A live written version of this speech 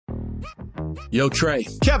Yo, Trey.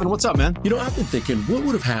 Kevin, what's up, man? I've been thinking, what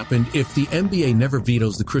would have happened if the NBA never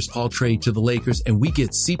vetoes the Chris Paul trade to the Lakers and we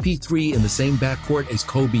get CP3 in the same backcourt as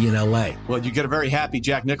Kobe in LA? Well, you get a very happy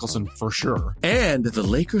Jack Nicholson for sure. And the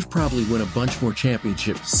Lakers probably win a bunch more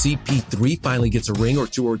championships. CP3 finally gets a ring or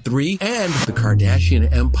 2 or 3, and the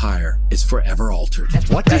Kardashian empire is forever altered.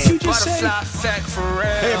 What did you just say?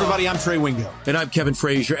 Hey, everybody, I'm Trey Wingo. And I'm Kevin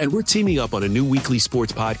Frazier, and we're teaming up on a new weekly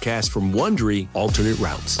sports podcast from Wondery, Alternate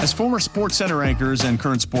Routes. As former Sports Center anchors and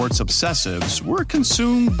current sports obsessives, we're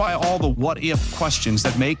consumed by all the what-if questions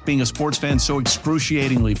that make being a sports fan so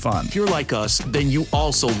excruciatingly fun. If you're like us, then you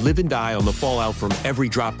also live and die on the fallout from every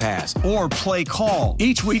drop pass. Or play call.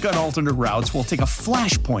 Each week on Alternate Routes, we'll take a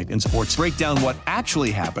flashpoint in sports, break down what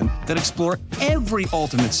actually happened, then explore every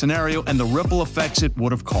alternate scenario and the ripple effects it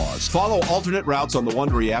would have caused. Follow Alternate Routes on the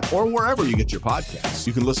Wondery app or wherever you get your podcasts.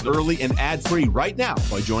 You can listen early and ad-free right now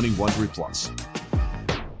by joining Wondery Plus.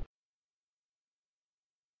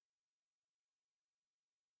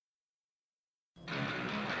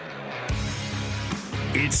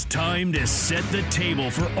 It's time to set the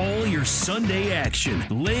table for all your Sunday action,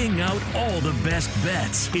 laying out all the best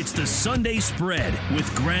bets. It's the Sunday Spread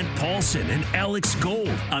with Grant Paulson and Alex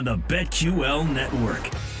Gold on the BetQL Network.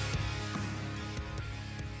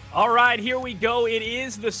 All right, here we go. It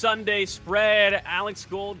is the Sunday Spread. Alex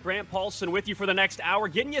Gold, Grant Paulson with you for the next hour,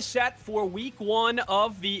 getting you set for week 1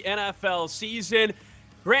 of the NFL season.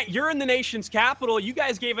 Grant, you're in the nation's capital. You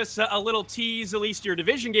guys gave us a little tease, at least your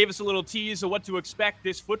division gave us a little tease of what to expect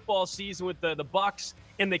this football season with the Bucs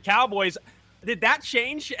and the Cowboys. Did that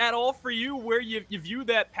change at all for you, where you view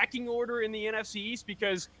that pecking order in the NFC East?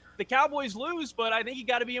 Because the Cowboys lose, but I think you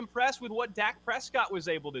got to be impressed with what Dak Prescott was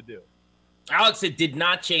able to do. Alex, it did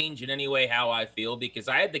not change in any way how I feel, because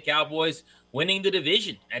I had the Cowboys winning the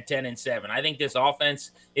division at 10-7. I think this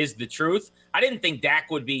offense is the truth. I didn't think Dak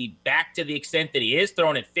would be back to the extent that he is,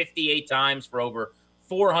 throwing it 58 times for over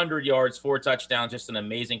 400 yards, 4 touchdowns, just an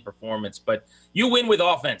amazing performance. But you win with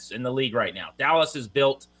offense in the league right now. Dallas is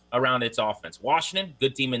built around its offense. Washington,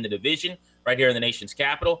 good team in the division, right here in the nation's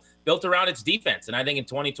capital, built around its defense. And I think in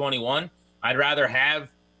 2021, I'd rather have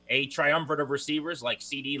a triumvirate of receivers like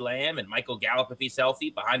CeeDee Lamb and Michael Gallup if he's healthy,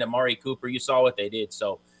 behind Amari Cooper. You saw what they did.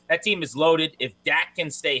 So that team is loaded. If Dak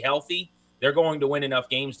can stay healthy, they're going to win enough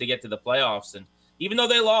games to get to the playoffs. And even though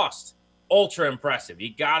they lost, ultra impressive.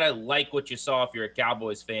 You got to like what you saw if you're a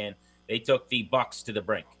Cowboys fan. They took the Bucs to the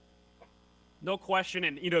brink. No question.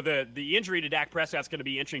 And, the injury to Dak Prescott's going to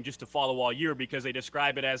be interesting just to follow all year, because they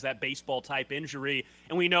describe it as that baseball-type injury.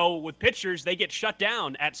 And we know with pitchers, they get shut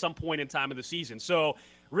down at some point in time of the season. So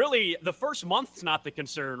really, the first month's not the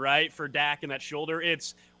concern, right, for Dak and that shoulder.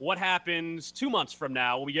 It's what happens 2 months from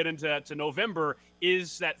now when we get into November.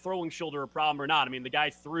 Is that throwing shoulder a problem or not? I mean, the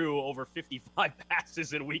guy threw over 55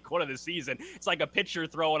 passes in week 1 of the season. It's like a pitcher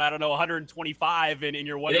throwing, 125, and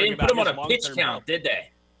you're wondering about his long-term They didn't put him on a pitch count, did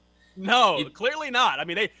they? No, clearly not. I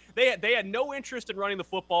mean, they had no interest in running the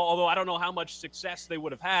football, although I don't know how much success they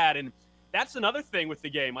would have had. And that's another thing with the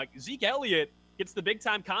game. Like, Zeke Elliott gets the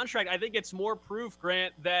big-time contract. I think it's more proof,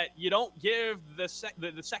 Grant, that you don't give the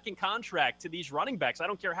second contract to these running backs. I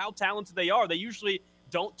don't care how talented they are. They usually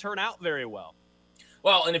don't turn out very well.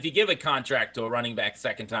 Well, and if you give a contract to a running back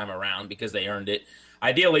second time around because they earned it,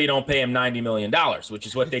 ideally you don't pay him $90 million, which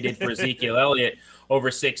is what they did for Ezekiel Elliott over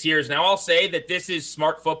 6 years. Now, I'll say that this is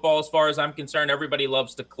smart football as far as I'm concerned. Everybody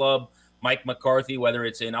loves to club Mike McCarthy, whether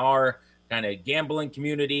it's in our kind of gambling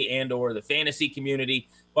community and or the fantasy community.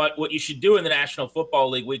 But what you should do in the National Football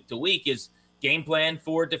League week to week is game plan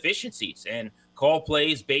for deficiencies and call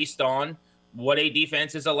plays based on what a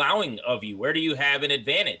defense is allowing of you. Where do you have an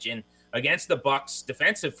advantage? And against the Bucs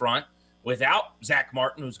defensive front, without Zach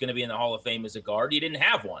Martin, who's going to be in the Hall of Fame as a guard, you didn't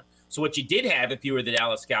have one. So what you did have if you were the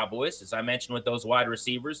Dallas Cowboys, as I mentioned with those wide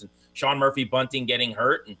receivers and Sean Murphy-Bunting getting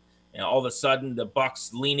hurt and all of a sudden the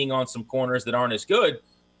Bucs leaning on some corners that aren't as good,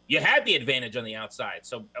 you had the advantage on the outside.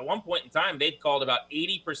 So at one point in time, they'd called about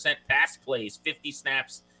 80% pass plays, 50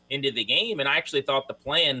 snaps into the game, and I actually thought the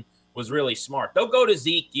plan was really smart. They'll go to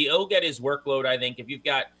Zeke. He'll get his workload, I think. If you've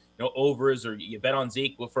got overs or you bet on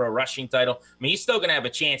Zeke for a rushing title, I mean, he's still going to have a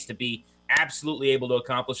chance to be absolutely able to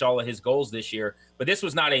accomplish all of his goals this year. But this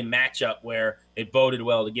was not a matchup where it boded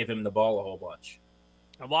well to give him the ball a whole bunch.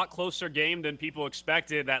 A lot closer game than people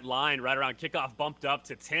expected. That line right around kickoff bumped up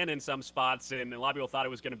to 10 in some spots, and a lot of people thought it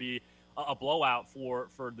was going to be a blowout for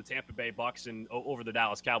the Tampa Bay Bucs and over the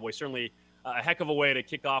Dallas Cowboys. Certainly a heck of a way to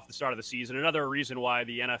kick off the start of the season. Another reason why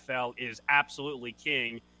the NFL is absolutely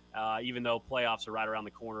king, even though playoffs are right around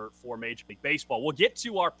the corner for Major League Baseball. We'll get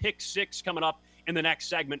to our Pick 6 coming up in the next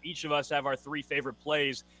segment. Each of us have our 3 favorite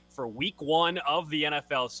plays for week one of the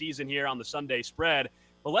NFL season here on the Sunday Spread.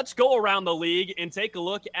 But let's go around the league and take a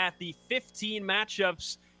look at the 15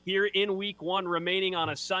 matchups here in week one remaining on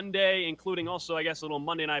a Sunday, including also, I guess, a little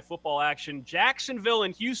Monday Night Football action. Jacksonville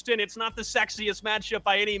and Houston, it's not the sexiest matchup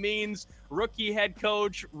by any means. Rookie head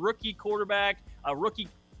coach, rookie quarterback, a rookie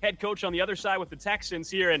head coach on the other side with the Texans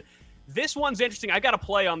here. And this one's interesting. I got a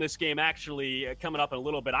play on this game actually coming up in a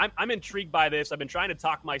little bit. I'm intrigued by this. I've been trying to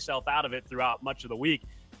talk myself out of it throughout much of the week.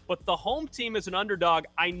 But the home team is an underdog.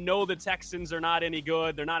 I know the Texans are not any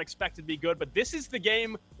good. They're not expected to be good. But this is the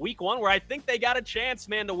game, week one, where I think they got a chance,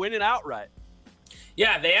 man, to win it outright.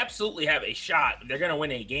 Yeah, they absolutely have a shot. They're going to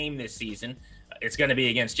win a game this season. It's going to be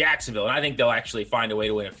against Jacksonville, and I think they'll actually find a way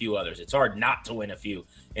to win a few others. It's hard not to win a few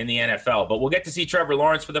in the NFL. But we'll get to see Trevor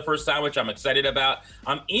Lawrence for the first time, which I'm excited about.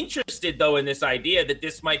 I'm interested, though, in this idea that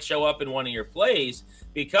this might show up in one of your plays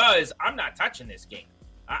because I'm not touching this game.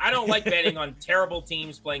 I don't like betting on terrible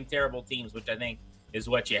teams playing terrible teams, which I think is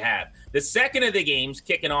what you have. The second of the games,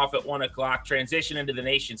 kicking off at 1 o'clock, transition into the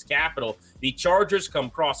nation's capital. The Chargers come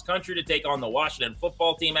cross-country to take on the Washington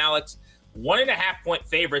football team, Alex. 1.5-point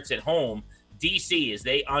favorites at home. D.C. as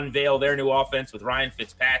they unveil their new offense with Ryan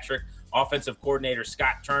Fitzpatrick, offensive coordinator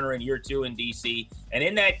Scott Turner in year 2 in D.C. And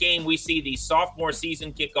in that game, we see the sophomore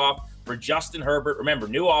season kickoff for Justin Herbert. Remember,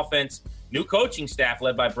 new offense, new coaching staff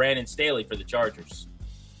led by Brandon Staley for the Chargers.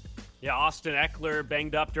 Yeah, Austin Eckler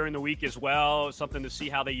banged up during the week as well. Something to see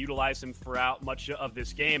how they utilize him throughout much of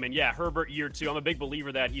this game. And yeah, Herbert year 2. I'm a big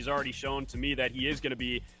believer that he's already shown to me that he is going to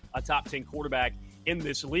be a top 10 quarterback in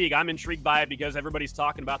this league. I'm intrigued by it because everybody's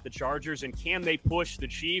talking about the Chargers and can they push the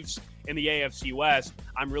Chiefs in the AFC West?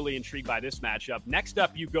 I'm really intrigued by this matchup. Next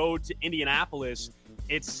up, you go to Indianapolis.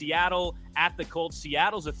 It's Seattle at the Colts.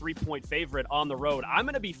 Seattle's a 3-point favorite on the road. I'm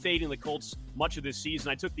going to be fading the Colts much of this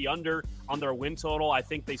season. I took the under on their win total. I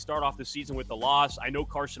think they start off the season with the loss. I know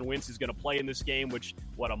Carson Wentz is going to play in this game, which,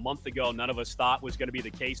 a month ago, none of us thought was going to be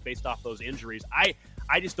the case based off those injuries.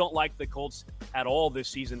 I just don't like the Colts at all this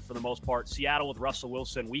season for the most part. Seattle with Russell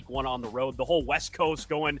Wilson, week 1 on the road. The whole West Coast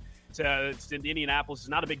going to Indianapolis is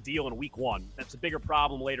not a big deal in week 1. That's a bigger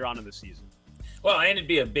problem later on in the season. Well, and it'd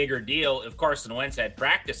be a bigger deal if Carson Wentz had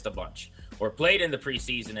practiced a bunch or played in the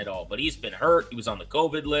preseason at all. But he's been hurt. He was on the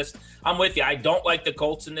COVID list. I'm with you. I don't like the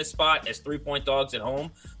Colts in this spot as 3-point dogs at home.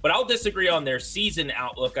 But I'll disagree on their season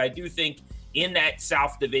outlook. I do think in that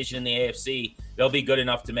South Division in the AFC, they'll be good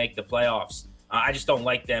enough to make the playoffs. I just don't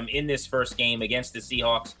like them in this first game against the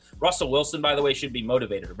Seahawks. Russell Wilson, by the way, should be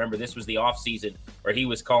motivated. Remember, this was the offseason where he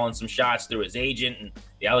was calling some shots through his agent, and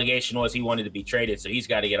the allegation was he wanted to be traded, so he's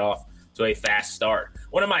got to get off to a fast start.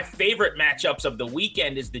 One of my favorite matchups of the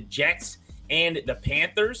weekend is the Jets and the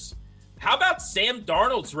Panthers. How about Sam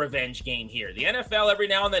Darnold's revenge game here? The NFL every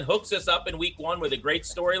now and then hooks us up in week 1 with a great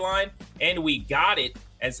storyline, and we got it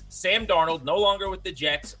as Sam Darnold, no longer with the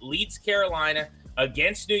Jets, leads Carolina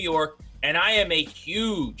against New York, and I am a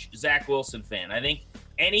huge Zach Wilson fan. I think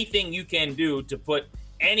anything you can do to put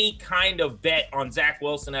any kind of bet on Zach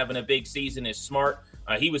Wilson having a big season is smart.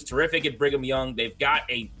 He was terrific at Brigham Young. They've got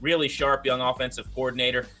a really sharp young offensive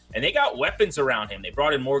coordinator, and they got weapons around him. They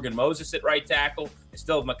brought in Morgan Moses at right tackle. They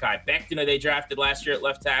still have Mekhi Becton, who they drafted last year at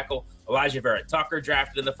left tackle. Elijah Vera Tucker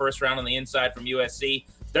drafted in the first round on the inside from USC.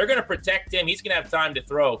 They're going to protect him. He's going to have time to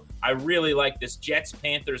throw. I really like this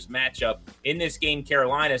Jets-Panthers matchup. In this game,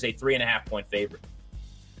 Carolina is a 3.5-point favorite.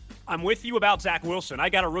 I'm with you about Zach Wilson. I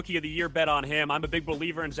got a Rookie of the Year bet on him. I'm a big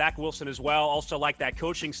believer in Zach Wilson as well. Also like that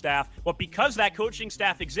coaching staff. But because that coaching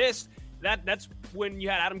staff exists, that's when you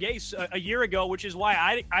had Adam Gase a year ago, which is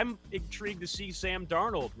why I'm intrigued to see Sam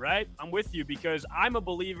Darnold, right? I'm with you because I'm a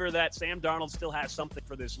believer that Sam Darnold still has something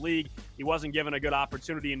for this league. He wasn't given a good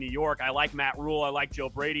opportunity in New York. I like Matt Rule. I like Joe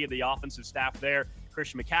Brady and the offensive staff there.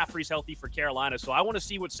 Christian McCaffrey's healthy for Carolina. So I want to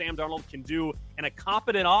see what Sam Darnold can do in a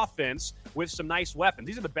competent offense with some nice weapons.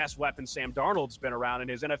 These are the best weapons Sam Darnold's been around in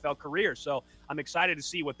his NFL career. So I'm excited to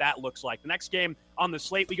see what that looks like. The next game on the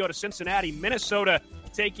slate, we go to Cincinnati, Minnesota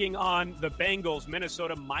taking on the Bengals.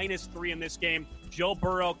 Minnesota -3 in this game. Joe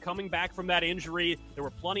Burrow coming back from that injury. There were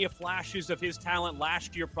plenty of flashes of his talent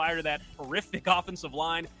last year prior to that horrific offensive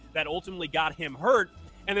line that ultimately got him hurt.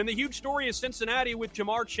 And then the huge story is Cincinnati with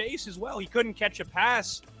Jamar Chase as well. He couldn't catch a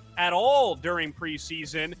pass at all during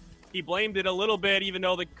preseason. He blamed it a little bit, even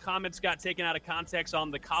though the comments got taken out of context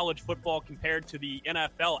on the college football compared to the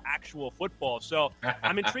NFL actual football. So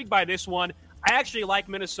I'm intrigued by this one. I actually like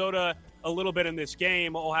Minnesota a little bit in this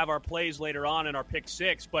game. We'll have our plays later on in our pick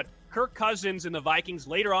 6. But Kirk Cousins and the Vikings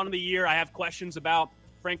later on in the year, I have questions about,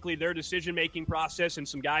 frankly, their decision-making process and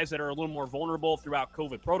some guys that are a little more vulnerable throughout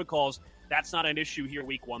COVID protocols. That's not an issue here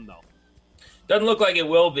week 1, though. Doesn't look like it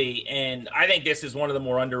will be, and I think this is one of the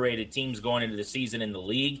more underrated teams going into the season in the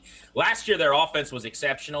league. Last year, their offense was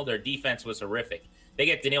exceptional. Their defense was horrific. They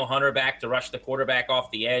get Danielle Hunter back to rush the quarterback off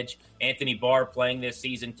the edge. Anthony Barr playing this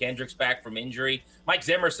season. Kendrick's back from injury. Mike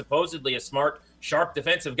Zimmer supposedly a smart, sharp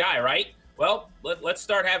defensive guy, right? Well, let's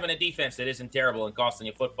start having a defense that isn't terrible and costing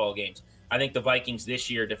you football games. I think the Vikings this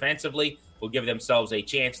year defensively will give themselves a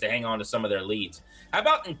chance to hang on to some of their leads. How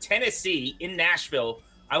about in Tennessee, in Nashville?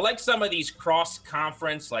 I like some of these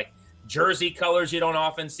cross-conference, like jersey colors you don't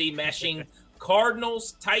often see meshing.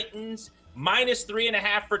 Cardinals, Titans,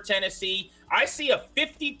 -3.5 for Tennessee. I see a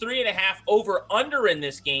 53.5 over-under in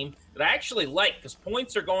this game that I actually like because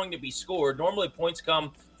points are going to be scored. Normally points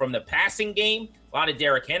come from the passing game. A lot of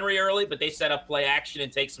Derrick Henry early, but they set up play action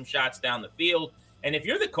and take some shots down the field. And if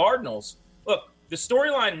you're the Cardinals, look, the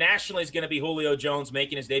storyline nationally is going to be Julio Jones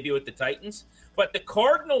making his debut with the Titans, but the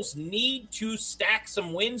Cardinals need to stack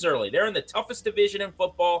some wins early. They're in the toughest division in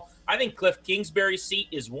football. I think Cliff Kingsbury's seat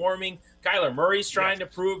is warming. Kyler Murray's trying to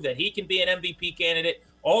prove that he can be an MVP candidate.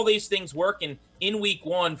 All these things working in week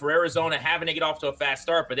one for Arizona, having to get off to a fast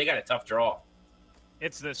start, but they got a tough draw.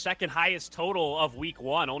 It's the second highest total of week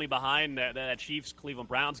one, only behind that Chiefs-Cleveland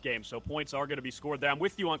Browns game, so points are going to be scored there. I'm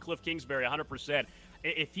with you on Cliff Kingsbury 100%.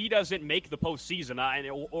 If he doesn't make the postseason,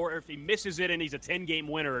 or if he misses it and he's a 10-game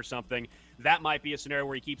winner or something, that might be a scenario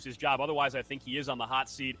where he keeps his job. Otherwise, I think he is on the hot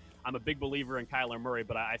seat. I'm a big believer in Kyler Murray,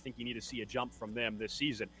 but I think you need to see a jump from them this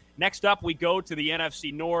season. Next up, we go to the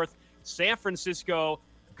NFC North. San Francisco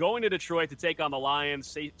going to Detroit to take on the Lions.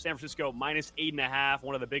 San Francisco -8.5,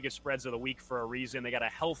 one of the biggest spreads of the week for a reason. They got a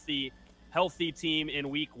healthy team in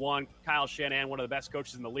week one. Kyle Shanahan, one of the best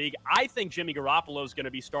coaches in the league. I think Jimmy Garoppolo is going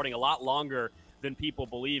to be starting a lot longer than people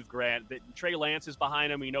believe, Grant. That Trey Lance is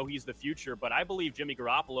behind him. We know he's the future, but I believe Jimmy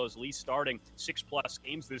Garoppolo is at least starting 6+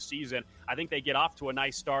 games this season. I think they get off to a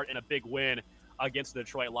nice start and a big win against the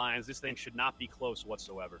Detroit Lions. This thing should not be close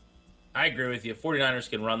whatsoever. I agree with you. 49ers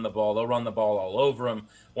can run the ball. They'll run the ball all over them.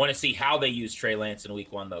 Want to see how they use Trey Lance in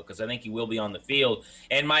week one, though, because I think he will be on the field.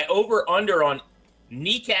 And my over-under on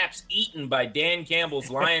kneecaps eaten by Dan Campbell's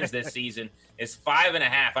Lions this season is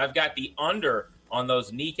 5.5. I've got the under on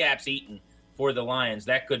those kneecaps eaten for the Lions.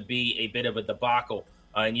 That could be a bit of a debacle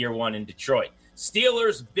in year one in Detroit.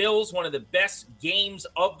 Steelers, Bills, one of the best games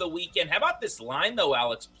of the weekend. How about this line, though,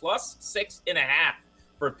 Alex? +6.5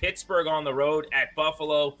 for Pittsburgh on the road at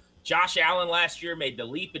Buffalo. Josh Allen last year made the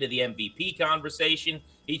leap into the MVP conversation.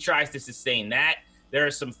 He tries to sustain that. There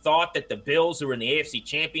is some thought that the Bills, who were in the AFC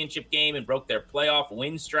Championship game and broke their playoff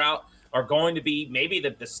win drought, are going to be maybe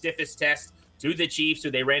the stiffest test to the Chiefs,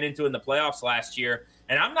 who they ran into in the playoffs last year.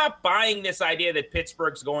 And I'm not buying this idea that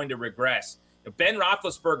Pittsburgh's going to regress. Ben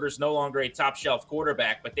Roethlisberger's no longer a top-shelf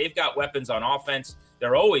quarterback, but they've got weapons on offense.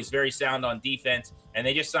 They're always very sound on defense, and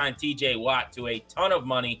they just signed T.J. Watt to a ton of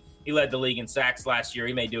money. He led the league in sacks last year.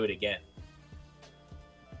 He may do it again.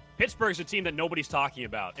 Pittsburgh's a team that nobody's talking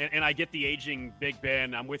about, and I get the aging Big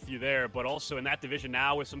Ben. I'm with you there, but also in that division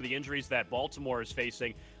now with some of the injuries that Baltimore is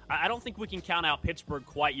facing, I don't think we can count out Pittsburgh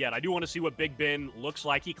quite yet. I do want to see what Big Ben looks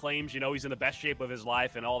like. He claims, he's in the best shape of his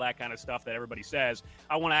life and all that kind of stuff that everybody says.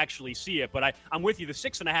 I want to actually see it, but I'm with you. The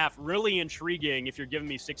 6.5, really intriguing if you're giving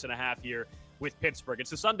me 6.5 here with Pittsburgh.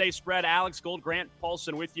 It's the Sunday spread. Alex Gold, Grant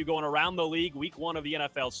Paulson with you, going around the league, week one of the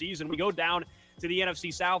NFL season. We go down to the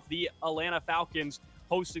NFC South, the Atlanta Falcons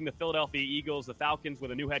hosting the Philadelphia Eagles. The Falcons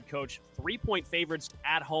with a new head coach, 3-point favorites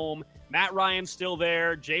at home. Matt Ryan's still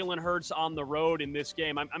there. Jalen Hurts on the road in this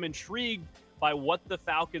game. I'm intrigued by what the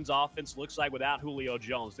Falcons offense looks like without Julio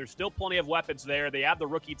Jones. There's still plenty of weapons there. They have the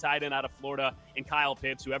rookie tight end out of Florida and Kyle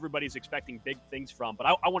Pitts, who everybody's expecting big things from. But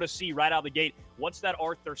I want to see right out of the gate, what's that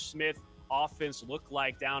Arthur Smith offense look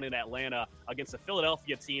like down in Atlanta against a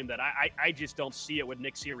Philadelphia team that I just don't see it with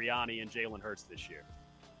Nick Sirianni and Jalen Hurts this year.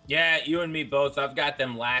 Yeah, you and me both. I've got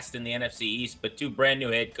them last in the NFC East, but two brand new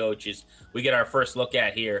head coaches we get our first look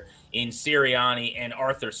at here in Sirianni and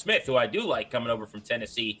Arthur Smith, who I do like, coming over from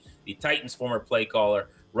Tennessee, the Titans' former play caller,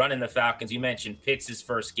 running the Falcons. You mentioned Pitts'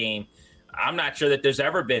 first game. I'm not sure that there's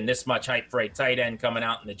ever been this much hype for a tight end coming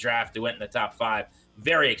out in the draft who went in the top 5.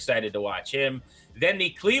 Very excited to watch him. Then the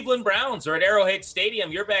Cleveland Browns are at Arrowhead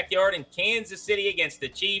Stadium, your backyard, in Kansas City against the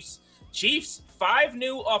Chiefs. Chiefs, 5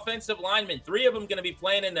 new offensive linemen, 3 of them going to be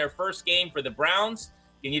playing in their first game for the Browns.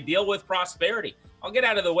 Can you deal with prosperity? I'll get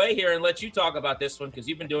out of the way here and let you talk about this one because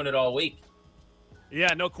you've been doing it all week.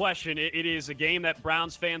 Yeah, no question. It is a game that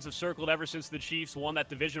Browns fans have circled ever since the Chiefs won that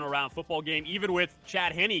divisional round football game, even with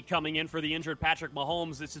Chad Henne coming in for the injured Patrick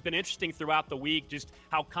Mahomes. This has been interesting throughout the week, just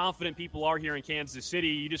how confident people are here in Kansas City.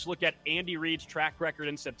 You just look at Andy Reid's track record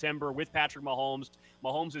in September with Patrick Mahomes.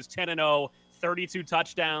 Mahomes is 10-0, 32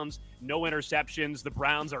 touchdowns, no interceptions. The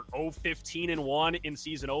Browns are 0-15-1 in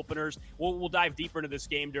season openers. We'll dive deeper into this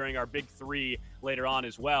game during our Big Three later on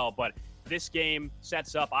as well. But this game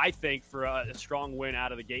sets up, I think, for a strong win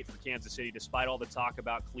out of the gate for Kansas City, despite all the talk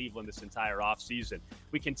about Cleveland this entire offseason.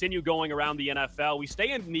 We continue going around the NFL. We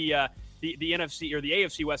stay in the NFC, or the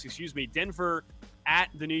AFC West, Denver at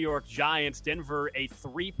the New York Giants. Denver, a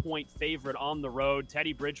 3-point favorite on the road.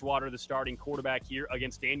 Teddy Bridgewater, the starting quarterback here,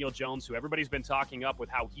 against Daniel Jones, who everybody's been talking up with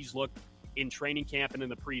how he's looked in training camp and in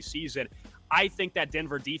the preseason. I think that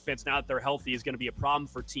Denver defense, now that they're healthy, is going to be a problem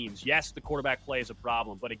for teams. Yes, the quarterback play is a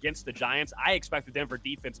problem, but against the Giants, I expect the Denver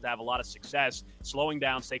defense to have a lot of success slowing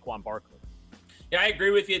down Saquon Barkley. Yeah, I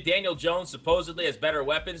agree with you. Daniel Jones supposedly has better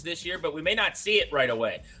weapons this year, but we may not see it right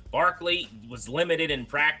away. Barkley was limited in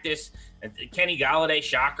practice. Kenny Golladay,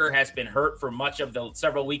 shocker, has been hurt for much of the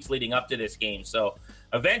several weeks leading up to this game. So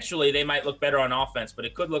eventually they might look better on offense, but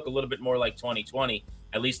it could look a little bit more like 2020,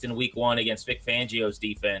 at least in week one against Vic Fangio's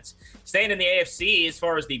defense. Staying in the AFC, as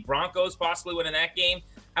far as the Broncos possibly winning that game,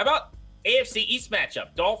 how about AFC East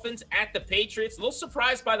matchup? Dolphins at the Patriots. A little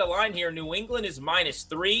surprised by the line here. New England is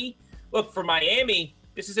 -3. Look, for Miami,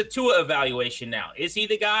 this is a Tua evaluation now. Is he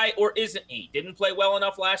the guy or isn't he? Didn't play well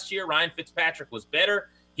enough last year. Ryan Fitzpatrick was better.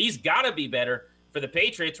 He's got to be better. For the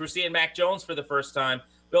Patriots, we're seeing Mac Jones for the first time.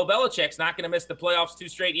 Bill Belichick's not going to miss the playoffs 2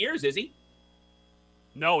 straight years, is he?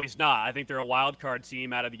 No, he's not. I think they're a wild card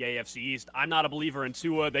team out of the AFC East. I'm not a believer in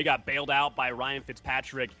Tua. They got bailed out by Ryan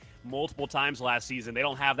Fitzpatrick multiple times last season. They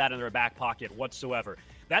don't have that in their back pocket whatsoever.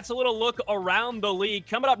 That's a little look around the league.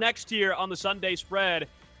 Coming up next year on the Sunday Spread,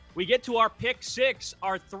 we get to our Pick 6,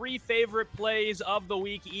 our 3 favorite plays of the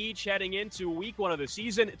week each heading into week 1 of the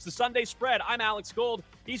season. It's the Sunday Spread. I'm Alex Gold.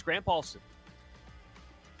 He's Grant Paulson.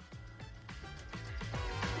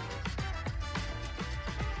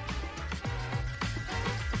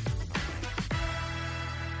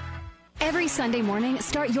 Every Sunday morning,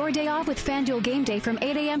 start your day off with FanDuel Game Day from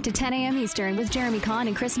 8 a.m. to 10 a.m. Eastern with Jeremy Kahn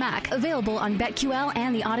and Chris Mack. Available on BetQL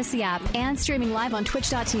and the Odyssey app, and streaming live on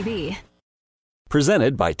Twitch.tv.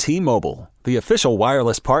 Presented by T-Mobile, the official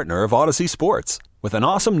wireless partner of Odyssey Sports. With an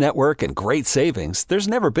awesome network and great savings, there's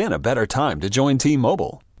never been a better time to join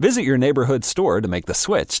T-Mobile. Visit your neighborhood store to make the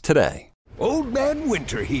switch today. Old Man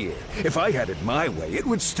Winter here. If I had it my way, it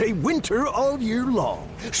would stay winter all year long.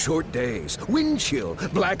 Short days, wind chill,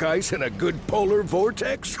 black ice, and a good polar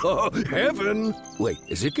vortex. Oh, heaven. Wait,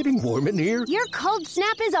 is it getting warm in here? Your cold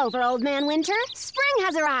snap is over, Old Man Winter. Spring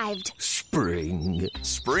has arrived. Spring.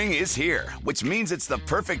 Spring is here, which means it's the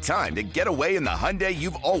perfect time to get away in the Hyundai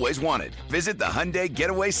you've always wanted. Visit the Hyundai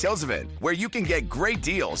Getaway Sales Event, where you can get great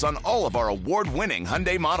deals on all of our award-winning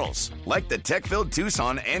Hyundai models, like the tech-filled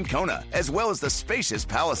Tucson and Kona, as well as the spacious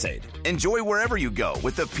Palisade. Enjoy wherever you go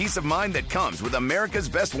with the peace of mind that comes with America's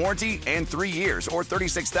best warranty and 3 years or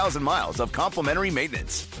 36,000 miles of complimentary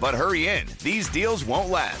maintenance. But hurry in, these deals won't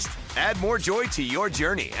last. Add more joy to your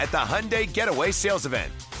journey at the Hyundai Getaway Sales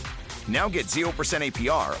Event. Now get 0%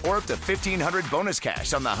 APR or up to $1,500 bonus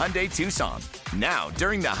cash on the Hyundai Tucson. Now,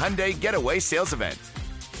 during the Hyundai Getaway Sales Event.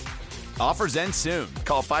 Offers end soon.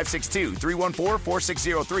 Call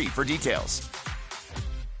 562-314-4603 for details.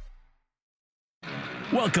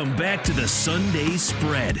 Welcome back to the Sunday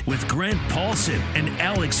Spread with Grant Paulson and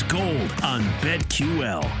Alex Gold on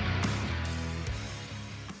BetQL.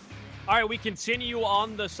 All right, we continue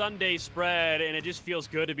on the Sunday Spread, and it just feels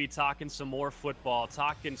good to be talking some more football,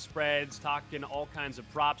 talking spreads, talking all kinds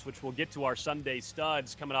of props, which we'll get to our Sunday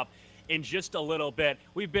studs coming up in just a little bit.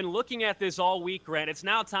 We've been looking at this all week, Grant. It's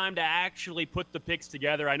now time to actually put the picks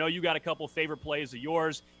together. I know you got a couple favorite plays of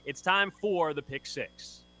yours. It's time for the Pick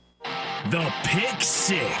 6. The Pick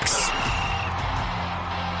 6.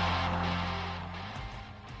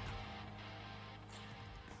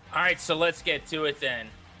 All right, so let's get to it then.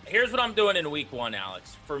 Here's what I'm doing in week 1,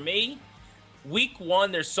 Alex. For me, week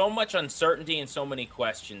 1, there's so much uncertainty and so many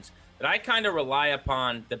questions that I kind of rely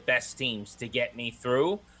upon the best teams to get me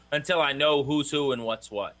through until I know who's who and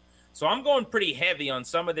what's what. So I'm going pretty heavy on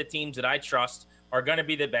some of the teams that I trust are going to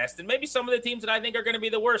be the best, and maybe some of the teams that I think are going to be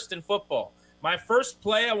the worst in football. My first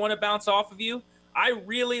play I want to bounce off of you, I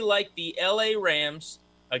really like the LA Rams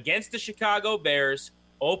against the Chicago Bears,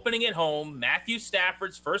 opening at home. Matthew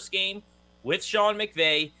Stafford's first game with Sean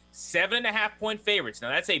McVay, 7.5-point favorites. Now,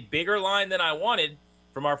 that's a bigger line than I wanted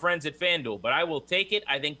from our friends at FanDuel, but I will take it.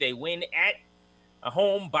 I think they win at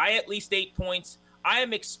home by at least 8 points. I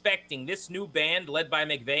am expecting this new band led by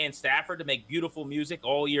McVay and Stafford to make beautiful music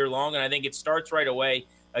all year long, and I think it starts right away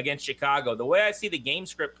against Chicago. The way I see the game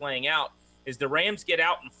script playing out is the Rams get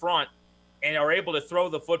out in front and are able to throw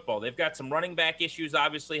the football. They've got some running back issues,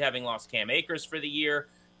 obviously, having lost Cam Akers for the year.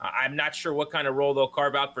 I'm not sure what kind of role they'll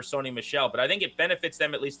carve out for Sony Michel, but I think it benefits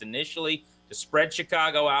them at least initially to spread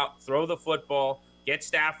Chicago out, throw the football, get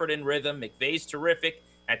Stafford in rhythm. McVay's terrific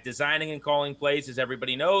at designing and calling plays, as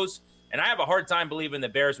everybody knows. And I have a hard time believing the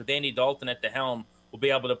Bears with Andy Dalton at the helm will be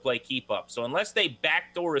able to play keep up. So unless they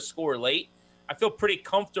backdoor a score late, I feel pretty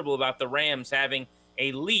comfortable about the Rams having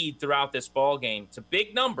a lead throughout this ball game. It's a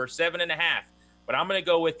big number, 7.5. But I'm going to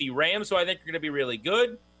go with the Rams, who I think are going to be really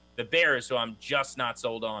good. The Bears, who I'm just not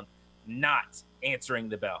sold on, not answering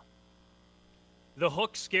the bell. The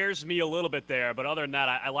hook scares me a little bit there, but other than that,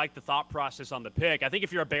 I like the thought process on the pick. I think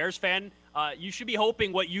if you're a Bears fan, you should be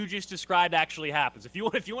hoping what you just described actually happens. If you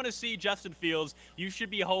want to see Justin Fields, you should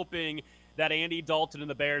be hoping that Andy Dalton and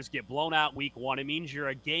the Bears get blown out week 1. It means you're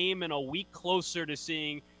a game and a week closer to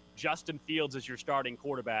seeing Justin Fields as your starting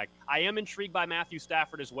quarterback. I am intrigued by Matthew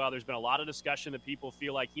Stafford as well. There's been a lot of discussion that people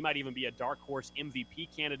feel like he might even be a dark horse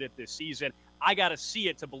MVP candidate this season. I got to see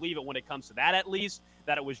it to believe it when it comes to that, at least,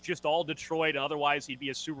 that it was just all Detroit. Otherwise, he'd be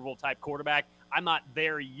a Super Bowl type quarterback. I'm not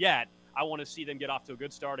there yet. I want to see them get off to a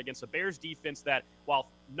good start against the Bears defense that, while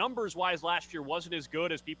numbers-wise last year wasn't as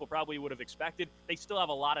good as people probably would have expected, they still have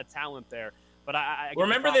a lot of talent there. But I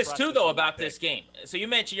remember this, too, though, about this game. So you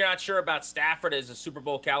mentioned you're not sure about Stafford as a Super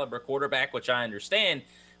Bowl caliber quarterback, which I understand.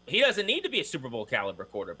 He doesn't need to be a Super Bowl caliber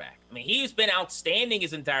quarterback. I mean, he's been outstanding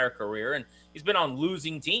his entire career, and he's been on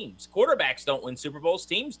losing teams. Quarterbacks don't win Super Bowls,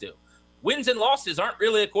 teams do. Wins and losses aren't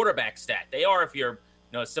really a quarterback stat. They are if you're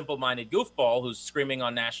a simple-minded goofball who's screaming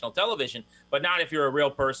on national television, but not if you're a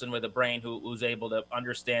real person with a brain who's able to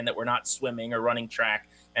understand that we're not swimming or running track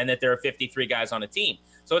and that there are 53 guys on a team.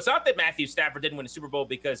 So it's not that Matthew Stafford didn't win a Super Bowl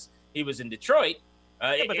because he was in Detroit.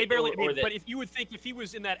 But they barely. But if you would think if he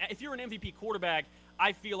was in that, if you're an MVP quarterback,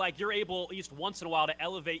 I feel like you're able at least once in a while to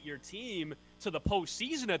elevate your team to the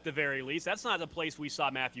postseason at the very least. That's not the place we saw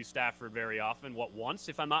Matthew Stafford very often. Once,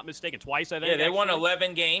 if I'm not mistaken, twice I think. Yeah, they won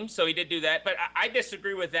 11 games, so he did do that. But I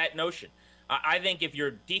disagree with that notion. I think if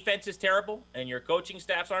your defense is terrible and your coaching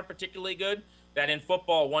staffs aren't particularly good, that in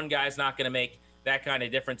football one guy's not going to make that kind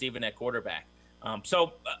of difference even at quarterback.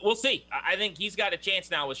 So we'll see. I think he's got a chance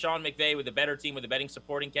now with Sean McVay, with a better team, with a betting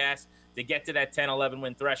supporting cast, to get to that 10-11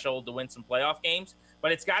 win threshold to win some playoff games.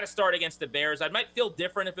 But it's got to start against the Bears. I might feel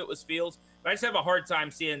different if it was Fields, but I just have a hard time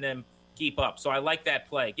seeing them keep up. So I like that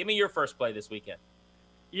play. Give me your first play this weekend.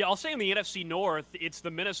 Yeah, I'll say in the NFC North, it's the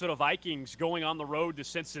Minnesota Vikings going on the road to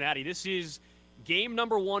Cincinnati. This is game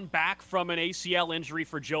number 1 back from an ACL injury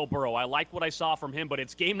for Joe Burrow. I like what I saw from him, but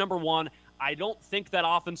it's game number 1. I don't think that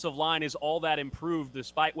offensive line is all that improved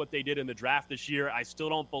despite what they did in the draft this year. I still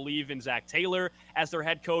don't believe in Zach Taylor as their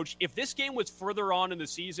head coach. If this game was further on in the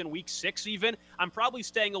season, week 6 even, I'm probably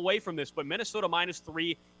staying away from this. But Minnesota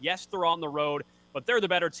 -3, yes, they're on the road, but they're the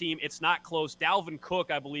better team. It's not close. Dalvin Cook,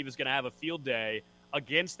 I believe, is going to have a field day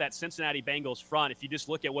against that Cincinnati Bengals front. If you just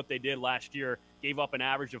look at what they did last year, gave up an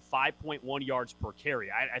average of 5.1 yards per carry.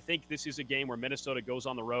 I think this is a game where Minnesota goes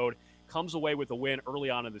on the road, comes away with a win early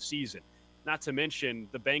on in the season. Not to mention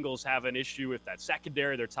the Bengals have an issue with that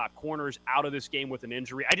secondary, their top corners out of this game with an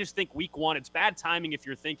injury. I just think week 1, it's bad timing if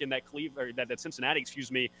you're thinking that that Cincinnati,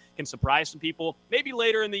 can surprise some people. Maybe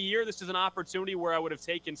later in the year, this is an opportunity where I would have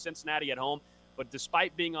taken Cincinnati at home. But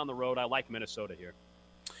despite being on the road, I like Minnesota here.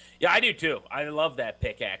 Yeah, I do too. I love that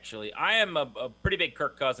pick, actually. I am a pretty big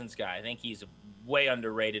Kirk Cousins guy. I think he's a way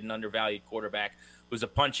underrated and undervalued quarterback who's a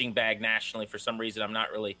punching bag nationally for some reason I'm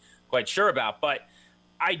not really quite sure about. But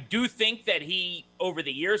I do think that he, over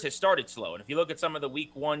the years, has started slow. And if you look at some of the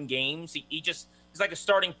week 1 games, he's like a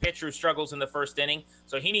starting pitcher who struggles in the first inning.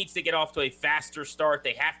 So he needs to get off to a faster start.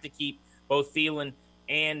 They have to keep both Thielen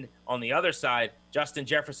and, on the other side, Justin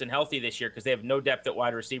Jefferson healthy this year because they have no depth at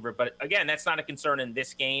wide receiver. But, again, that's not a concern in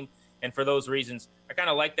this game. And for those reasons, I kind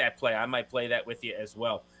of like that play. I might play that with you as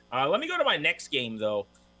well. Let me go to my next game, though.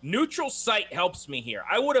 Neutral site helps me here.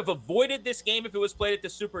 I would have avoided this game if it was played at the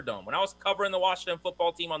Superdome. When I was covering the Washington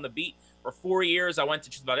football team on the beat for 4 years, I went to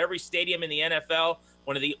just about every stadium in the NFL.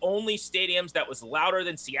 One of the only stadiums that was louder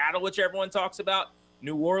than Seattle, which everyone talks about,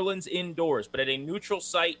 New Orleans indoors. But at a neutral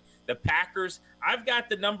site, the Packers, I've got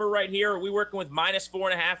the number right here. Are we working with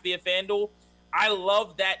 -4.5 via FanDuel? I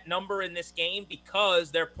love that number in this game because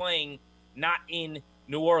they're playing not in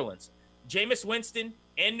New Orleans. Jameis Winston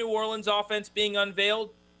and New Orleans offense being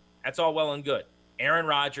unveiled, that's all well and good. Aaron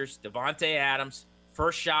Rodgers, Devontae Adams,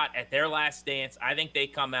 first shot at their last dance. I think they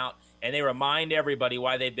come out and they remind everybody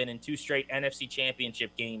why they've been in 2 straight NFC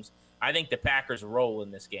championship games. I think the Packers roll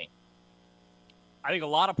in this game. I think a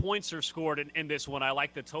lot of points are scored in this one. I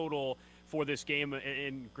like the total for this game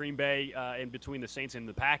in Green Bay in between the Saints and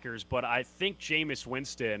the Packers, but I think Jameis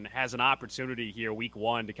Winston has an opportunity here week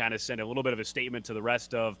 1 to kind of send a little bit of a statement to the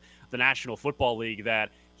rest of the National Football League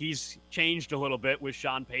that he's changed a little bit with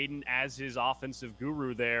Sean Payton as his offensive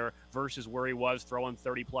guru there versus where he was throwing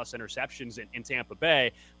 30-plus interceptions in Tampa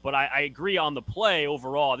Bay. But I agree on the play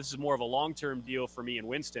overall. This is more of a long-term deal for me and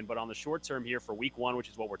Winston, but on the short term here for week 1, which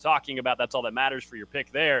is what we're talking about, that's all that matters for your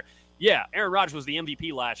pick there. Yeah, Aaron Rodgers was the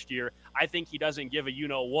MVP last year. I think he doesn't give a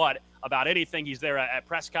you-know-what about anything. He's there at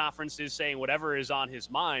press conferences saying whatever is on his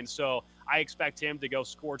mind. So I expect him to go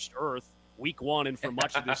scorched earth week 1 and for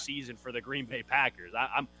much of the season for the Green Bay Packers.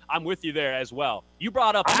 I'm with you there as well. You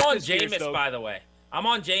brought up I'm on Jameis, by the way. I'm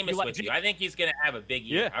on Jameis with you. I think he's going to have a big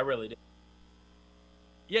year. Yeah. I really do.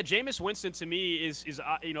 Yeah, Jameis Winston to me is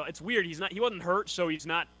it's weird. He wasn't hurt, so he's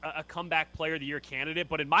not a comeback player of the year candidate,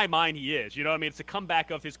 but in my mind he is. You know what I mean? It's a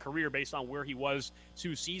comeback of his career based on where he was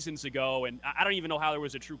 2 seasons ago, and I don't even know how there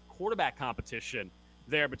was a true quarterback competition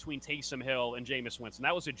there between Taysom Hill and Jameis Winston.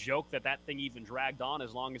 That was a joke that thing even dragged on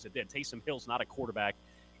as long as it did. Taysom Hill's not a quarterback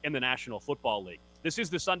in the National Football League. This is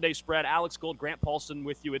the Sunday Spread. Alex Gold, Grant Paulson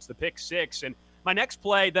with you. It's the Pick 6, and my next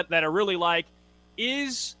play that I really like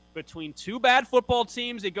is between 2 bad football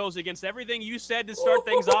teams. It goes against everything you said to start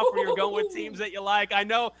things off where you're going with teams that you like. I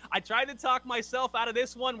know I tried to talk myself out of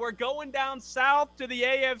this one. We're going down south to the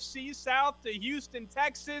AFC South to Houston,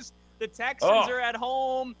 Texas. The Texans are at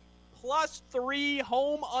home, +3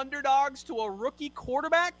 home underdogs to a rookie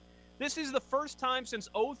quarterback. This is the first time since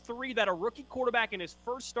 2003 that a rookie quarterback in his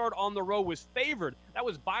first start on the road was favored. That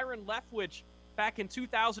was Byron Leftwich back in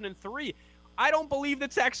 2003. I don't believe the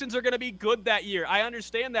Texans are going to be good that year. I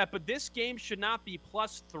understand that, but this game should not be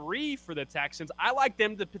 +3 for the Texans. I like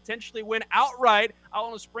them to potentially win outright. I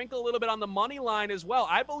want to sprinkle a little bit on the money line as well.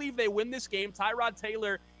 I believe they win this game. Tyrod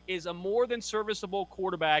Taylor is a more than serviceable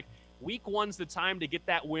quarterback. Week 1's the time to get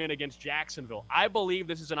that win against Jacksonville. I believe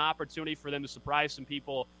this is an opportunity for them to surprise some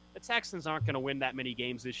people. The Texans aren't going to win that many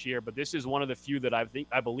games this year, but this is one of the few that I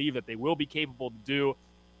believe that they will be capable to do.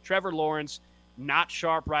 Trevor Lawrence, not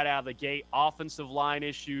sharp right out of the gate, offensive line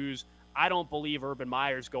issues. I don't believe Urban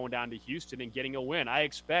Meyer's going down to Houston and getting a win. I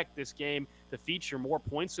expect this game to feature more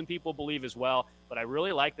points than people believe as well, but I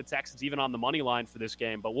really like the Texans even on the money line for this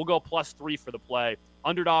game. But we'll go +3 for the play.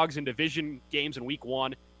 Underdogs in division games in week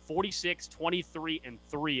 1, 46, 23, and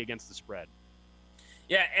 3 against the spread.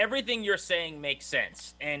 Yeah, everything you're saying makes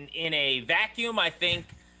sense. And in a vacuum, I think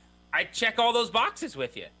I check all those boxes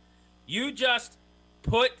with you. You just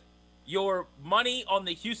put your money on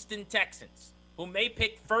the Houston Texans, who may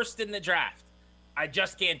pick first in the draft. I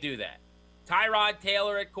just can't do that. Tyrod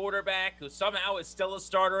Taylor at quarterback, who somehow is still a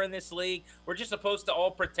starter in this league. We're just supposed to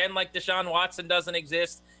all pretend like Deshaun Watson doesn't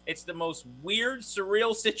exist. It's the most weird,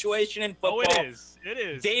 surreal situation in football. Oh, it is. It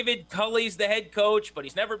is. David Culley's the head coach, but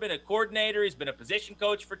he's never been a coordinator. He's been a position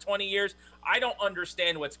coach for 20 years. I don't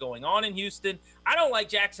understand what's going on in Houston. I don't like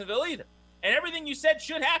Jacksonville either. And everything you said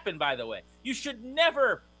should happen, by the way. You should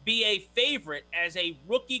never be a favorite as a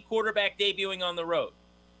rookie quarterback debuting on the road.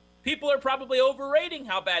 People are probably overrating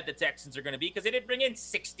how bad the Texans are going to be because they didn't bring in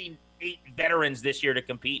 68 veterans this year to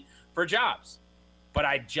compete for jobs. But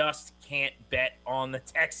I just can't bet on the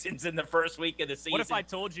Texans in the first week of the season. What if I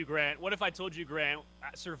told you, Grant,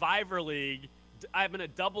 Survivor League, I'm in a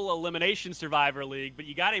double elimination Survivor League, but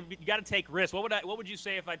you got to take risks. What would you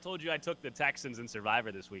say if I told you I took the Texans in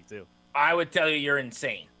Survivor this week too? I would tell you you're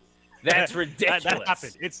insane. That's ridiculous. that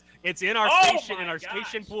happened. It's in our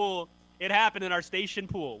station pool. It happened in our station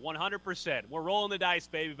pool, 100%. We're rolling the dice,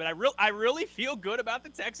 baby. But I really feel good about the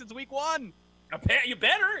Texans week 1. You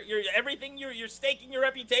better. You're staking your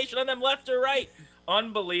reputation on them left or right.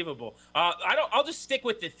 Unbelievable. I'll just stick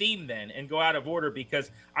with the theme then and go out of order because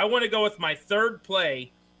I want to go with my third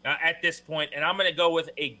play at this point, and I'm going to go with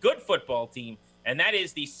a good football team, and that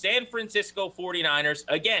is the San Francisco 49ers.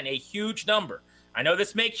 Again, a huge number. I know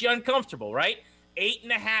this makes you uncomfortable, right?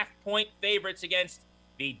 8.5-point favorites against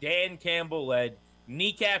the Dan Campbell-led,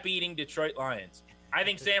 kneecap-eating Detroit Lions. I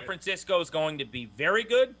think San Francisco is going to be very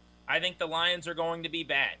good. I think the Lions are going to be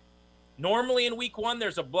bad. Normally in week 1,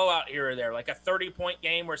 there's a blowout here or there, like a 30-point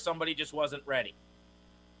game where somebody just wasn't ready.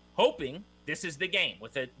 Hoping this is the game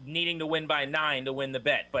with it needing to win by 9 to win the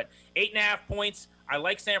bet. But 8.5 points, I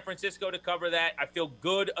like San Francisco to cover that. I feel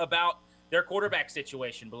good about their quarterback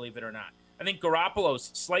situation, believe it or not. I think Garoppolo's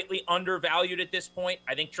slightly undervalued at this point.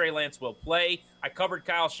 I think Trey Lance will play. I covered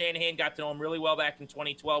Kyle Shanahan, got to know him really well back in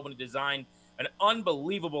 2012 when he designed an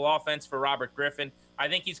unbelievable offense for Robert Griffin. I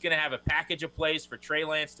think he's going to have a package of plays for Trey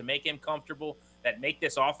Lance to make him comfortable, that make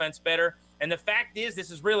this offense better. And the fact is, this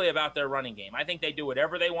is really about their running game. I think they do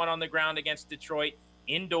whatever they want on the ground against Detroit.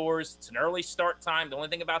 indoors. It's an early start time. The only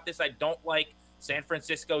thing about this I don't like, San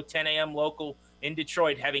Francisco, 10 a.m. local in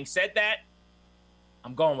Detroit. Having said that,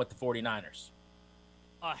 I'm going with the 49ers.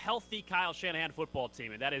 A healthy Kyle Shanahan football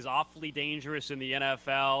team, and that is awfully dangerous in the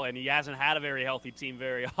NFL, and he hasn't had a very healthy team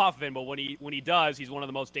very often, but when he does, he's one of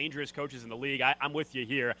the most dangerous coaches in the league. I'm with you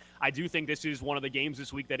here. I do think this is one of the games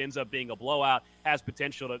this week that ends up being a blowout, has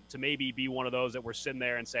potential to maybe be one of those that we're sitting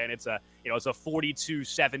there and saying it's a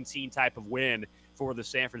 42-17 type of win for the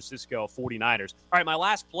San Francisco 49ers. All right, my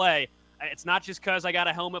last play, it's not just because I got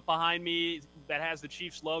a helmet behind me that has the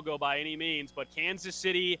Chiefs logo by any means, but Kansas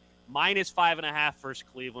City minus 5.5 versus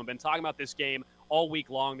Cleveland. Been talking about this game all week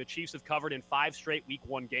long. The Chiefs have covered in 5 straight Week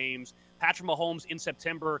 1 games. Patrick Mahomes in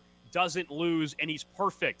September doesn't lose, and he's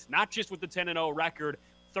perfect. Not just with the 10-0 record,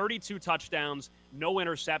 32 touchdowns, no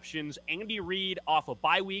interceptions. Andy Reid off of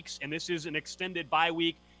bye weeks, and this is an extended bye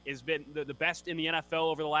week, has been the best in the NFL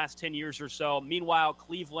over the last 10 years or so. Meanwhile,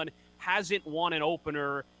 Cleveland hasn't won an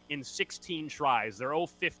opener in 16 tries. They're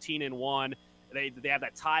 0-15-1. They had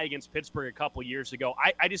that tie against Pittsburgh a couple years ago.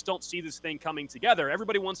 I just don't see this thing coming together.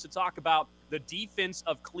 Everybody wants to talk about the defense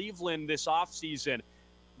of Cleveland this offseason.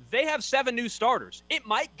 They have 7 new starters. It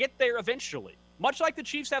might get there eventually. Much like the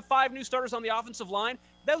Chiefs have 5 new starters on the offensive line,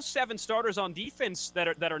 those 7 starters on defense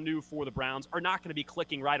that are new for the Browns are not going to be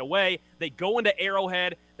clicking right away. They go into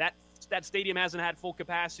Arrowhead. That stadium hasn't had full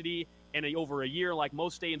capacity in over a year, like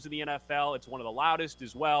most stadiums in the NFL. It's one of the loudest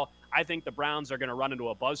as well. I think the Browns are going to run into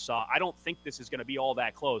a buzzsaw. I don't think this is going to be all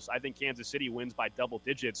that close. I think Kansas City wins by double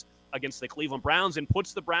digits against the Cleveland Browns and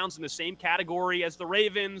puts the Browns in the same category as the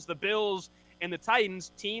Ravens, the Bills, and the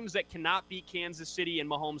Titans, teams that cannot beat Kansas City and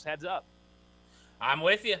Mahomes heads up. I'm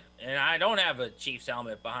with you, and I don't have a Chiefs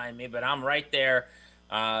helmet behind me, but I'm right there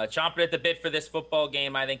chomping at the bit for this football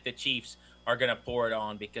game. I think the Chiefs are going to pour it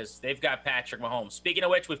on because they've got Patrick Mahomes. Speaking of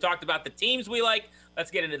which, we've talked about the teams we like. Let's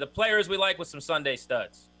get into the players we like with some Sunday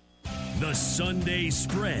studs. The Sunday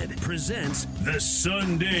Spread presents the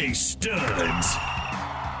Sunday Studs.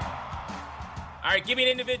 All right, give me an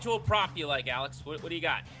individual prop you like, Alex. What do you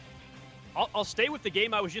got? I'll stay with the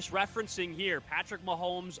game I was just referencing here. Patrick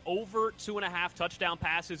Mahomes over 2.5 touchdown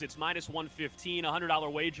passes. It's minus 115.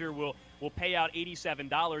 $100 wager will pay out $87.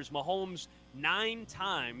 Mahomes 9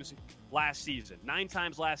 times last season. 9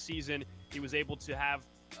 times last season, he was able to have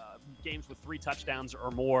games with 3 touchdowns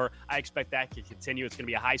or more. I expect that to continue. It's going to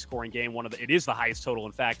be a high-scoring game. It is the highest total,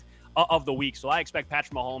 in fact, of the week. So I expect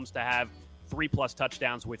Patrick Mahomes to have 3+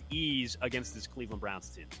 touchdowns with ease against this Cleveland Browns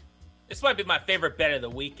team. This might be my favorite bet of the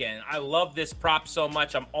weekend. I love this prop so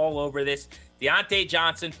much. I'm all over this. Deontay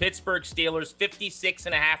Johnson, Pittsburgh Steelers,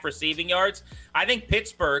 56.5 receiving yards. I think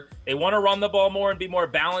Pittsburgh, they want to run the ball more and be more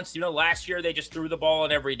balanced. Last year they just threw the ball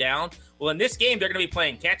on every down. Well, in this game, they're going to be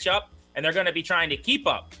playing catch up, and they're going to be trying to keep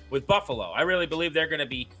up with Buffalo. I really believe they're going to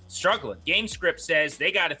be struggling. Game script says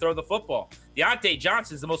they got to throw the football. Deontay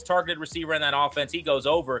Johnson is the most targeted receiver in that offense. He goes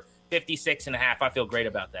over 56.5. I feel great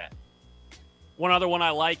about that. One other one I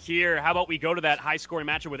like here. How about we go to that high-scoring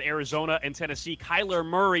matchup with Arizona and Tennessee? Kyler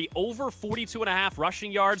Murray, over 42.5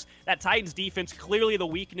 rushing yards. That Titans defense, clearly the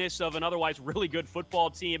weakness of an otherwise really good football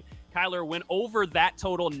team. Kyler went over that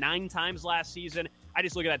total 9 times last season. I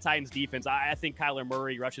just look at that Titans defense. I think Kyler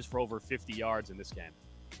Murray rushes for over 50 yards in this game.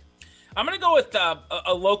 I'm going to go with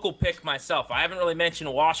a local pick myself. I haven't really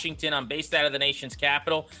mentioned Washington. I'm based out of the nation's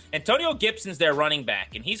capital. Antonio Gibson's their running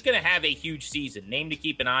back, and he's going to have a huge season. Name to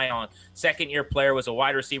keep an eye on. Second-year player, was a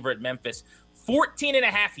wide receiver at Memphis. 14.5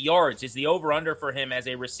 yards is the over-under for him as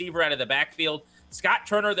a receiver out of the backfield. Scott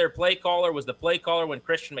Turner, their play caller, was the play caller when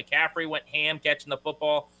Christian McCaffrey went ham catching the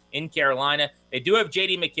football in Carolina. They do have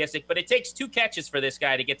J.D. McKissick, but it takes 2 catches for this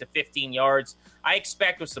guy to get to 15 yards. I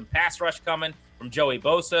expect with some pass rush coming from Joey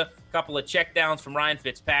Bosa, a couple of checkdowns from Ryan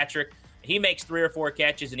Fitzpatrick, he makes 3 or 4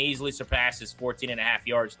 catches and easily surpasses 14.5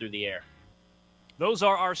 yards through the air. Those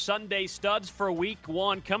are our Sunday studs for Week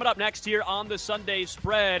 1. Coming up next here on the Sunday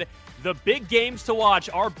Spread, the big games to watch,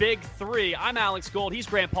 our big 3. I'm Alex Gold. He's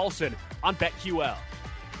Grant Paulson on BetQL.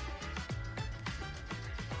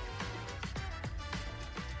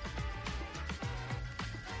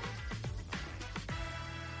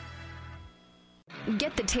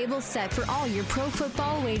 Get the table set for all your pro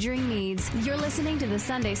football wagering needs. You're listening to the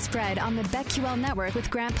Sunday Spread on the BetQL Network with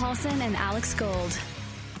Grant Paulson and Alex Gold.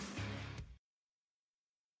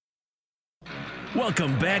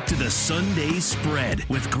 Welcome back to the Sunday Spread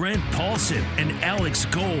with Grant Paulson and Alex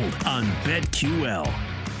Gold on BetQL.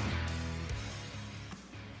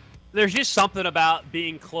 There's just something about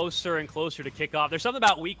being closer and closer to kickoff. There's something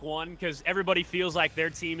about week one because everybody feels like their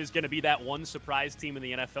team is going to be that one surprise team in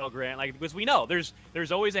the NFL, Grant. Like, because we know there's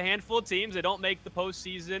always a handful of teams that don't make the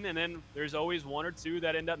postseason, and then there's always one or two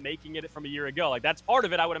that end up making it from a year ago. Like, that's part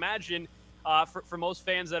of it, I would imagine, for most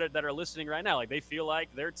fans that are listening right now. Like, they feel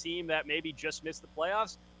like their team that maybe just missed the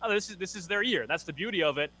playoffs, this is their year. That's the beauty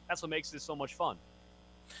of it. That's what makes this so much fun.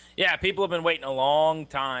 Yeah, people have been waiting a long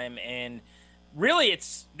time, and really,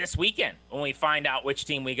 it's this weekend when we find out which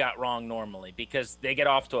team we got wrong normally, because they get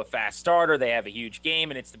off to a fast start or they have a huge game,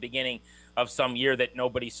 and it's the beginning of some year that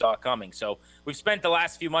nobody saw coming. So we've spent the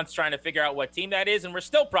last few months trying to figure out what team that is, and we're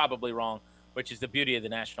still probably wrong, which is the beauty of the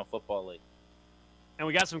National Football League. And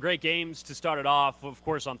we got some great games to start it off. Of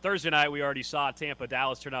course, on Thursday night, we already saw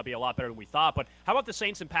Tampa-Dallas turn out to be a lot better than we thought. But how about the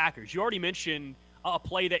Saints and Packers? You already mentioned a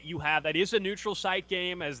play that you have that is a neutral site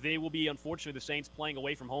game, as they will be, unfortunately, the Saints playing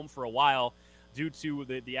away from home for a while due to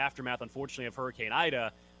the aftermath, unfortunately, of Hurricane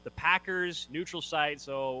Ida. The Packers, neutral site,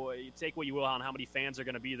 so you take what you will on how many fans are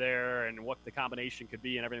going to be there and what the combination could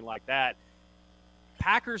be and everything like that.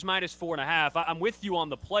 Packers minus 4.5. I'm with you on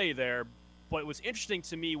the play there, but it was interesting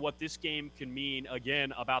to me what this game can mean,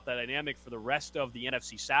 again, about the dynamic for the rest of the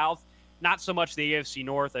NFC South. Not so much the AFC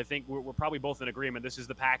North. I think we're probably both in agreement. This is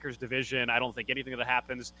the Packers division. I don't think anything that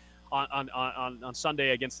happens on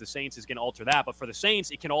Sunday against the Saints is going to alter that. But for the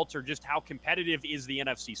Saints, it can alter just how competitive is the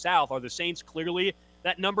NFC South. Are the Saints clearly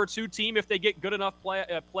that number 2 team if they get good enough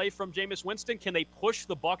play from Jameis Winston? Can they push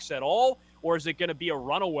the Bucs at all? Or is it going to be a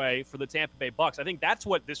runaway for the Tampa Bay Bucs? I think that's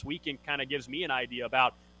what this weekend kind of gives me an idea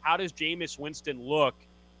about how does Jameis Winston look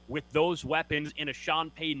with those weapons in a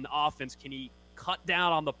Sean Payton offense. Can he cut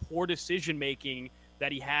down on the poor decision-making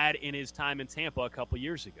that he had in his time in Tampa a couple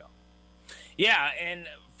years ago? Yeah, and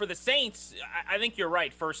for the Saints, I think you're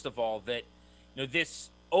right, first of all, that this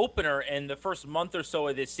opener and the first month or so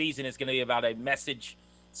of this season is going to be about a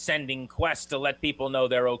message-sending quest to let people know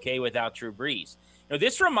they're okay without Drew Brees.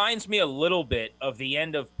 This reminds me a little bit of the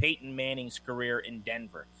end of Peyton Manning's career in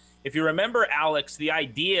Denver. If you remember, Alex, the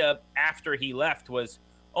idea after he left was,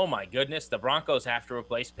 oh my goodness, the Broncos have to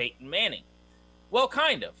replace Peyton Manning. Well,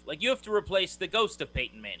 kind of. Like, you have to replace the ghost of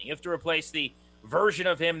Peyton Manning. You have to replace the version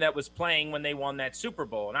of him that was playing when they won that Super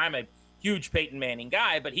Bowl. And I'm a huge Peyton Manning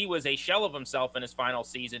guy, but he was a shell of himself in his final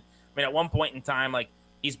season. I mean, at one point in time, like,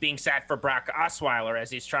 he's being sat for Brock Osweiler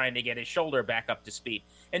as he's trying to get his shoulder back up to speed.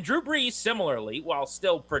 And Drew Brees, similarly, while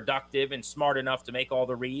still productive and smart enough to make all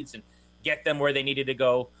the reads and get them where they needed to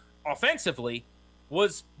go offensively,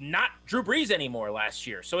 was not Drew Brees anymore last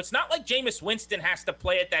year. So it's not like Jameis Winston has to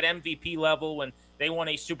play at that MVP level when they won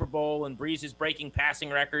a Super Bowl and Brees is breaking passing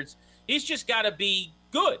records. He's just got to be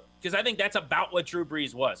good, because I think that's about what Drew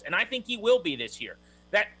Brees was. And I think he will be this year.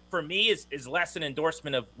 That, for me, is less an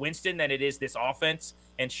endorsement of Winston than it is this offense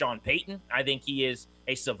and Sean Payton. I think he is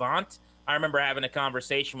a savant. I remember having a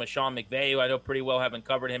conversation with Sean McVay, who I know pretty well, having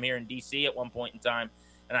covered him here in D.C. at one point in time.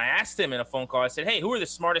 And I asked him in a phone call, I said, hey, who are the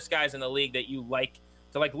smartest guys in the league that you like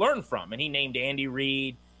to learn from? And he named Andy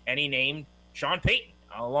Reid, and he named Sean Payton,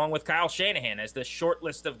 along with Kyle Shanahan as the short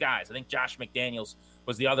list of guys. I think Josh McDaniels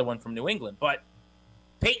was the other one from New England. But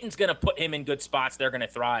Payton's going to put him in good spots. They're going to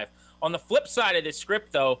thrive. On the flip side of this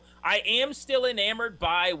script, though, I am still enamored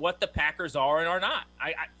by what the Packers are and are not.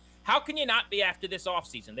 How can you not be after this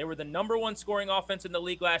offseason? They were the number 1 scoring offense in the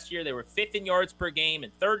league last year. They were 5th in yards per game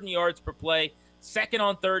and 3rd in yards per play, 2nd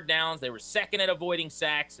on 3rd downs. They were 2nd at avoiding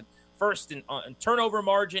sacks and 1st in turnover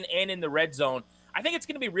margin and in the red zone. I think it's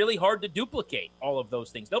going to be really hard to duplicate all of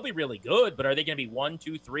those things. They'll be really good, but are they going to be 1,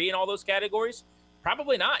 2, 3 in all those categories?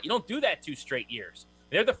 Probably not. You don't do that 2 straight years.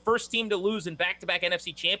 They're the first team to lose in back-to-back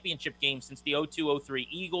NFC championship games since the 2002-03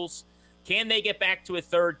 Eagles. Can they get back to a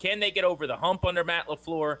 3rd? Can they get over the hump under Matt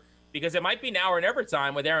LaFleur? Because it might be now or never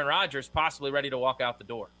time with Aaron Rodgers possibly ready to walk out the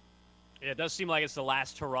door. Yeah, it does seem like it's the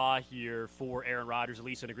last hurrah here for Aaron Rodgers, at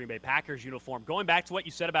least in a Green Bay Packers uniform. Going back to what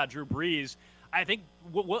you said about Drew Brees, I think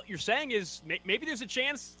what you're saying is maybe there's a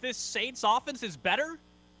chance this Saints offense is better.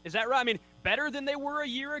 Is that right? I mean, better than they were a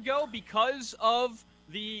year ago because of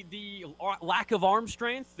the lack of arm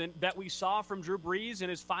strength that we saw from Drew Brees in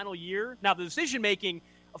his final year. Now, the decision-making,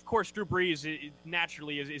 of course, Drew Brees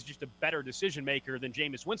naturally is just a better decision-maker than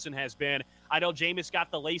Jameis Winston has been. I know Jameis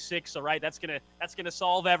got the LASIK, all right, that's gonna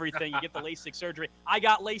solve everything. You get the LASIK surgery. I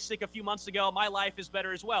got LASIK a few months ago. My life is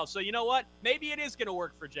better as well. So you know what? Maybe it is going to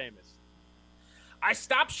work for Jameis. I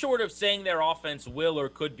stopped short of saying their offense will or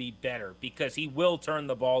could be better because he will turn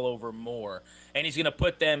the ball over more, and he's going to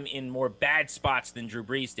put them in more bad spots than Drew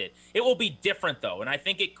Brees did. It will be different, though, and I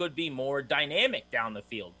think it could be more dynamic down the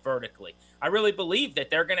field vertically. I really believe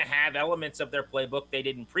that they're going to have elements of their playbook they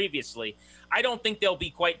didn't previously. I don't think they'll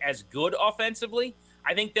be quite as good offensively.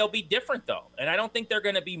 I think they'll be different, though, and I don't think they're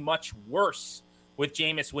going to be much worse with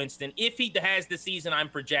Jameis Winston if he has the season I'm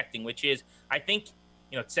projecting, which is, I think,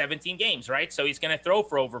 17 games, right? So he's going to throw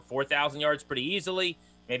for over 4,000 yards pretty easily,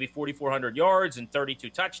 maybe 4,400 yards and 32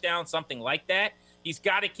 touchdowns, something like that. He's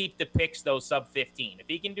got to keep the picks, though, sub 15. If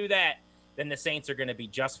he can do that, then the Saints are going to be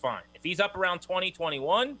just fine. If he's up around 20,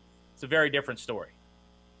 21, it's a very different story.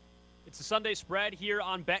 It's a Sunday spread here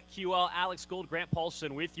on BetQL. Alex Gold, Grant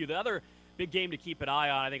Paulson with you. The other big game to keep an eye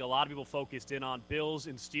on. I think a lot of people focused in on Bills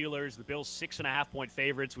and Steelers. The Bills 6.5-point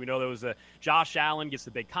favorites. We know there was Josh Allen gets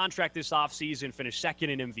the big contract this offseason, finished second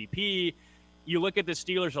in MVP. You look at the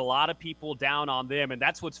Steelers, a lot of people down on them, and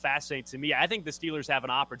that's what's fascinating to me. I think the Steelers have an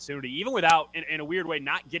opportunity, even without, in a weird way,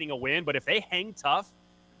 not getting a win. But if they hang tough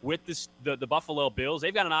with the Buffalo Bills,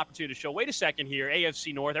 they've got an opportunity to show, wait a second here,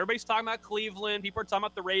 AFC North. Everybody's talking about Cleveland. People are talking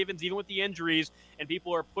about the Ravens, even with the injuries, and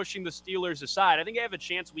people are pushing the Steelers aside. I think they have a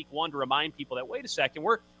chance week one to remind people that, wait a second,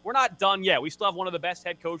 we're not done yet. We still have one of the best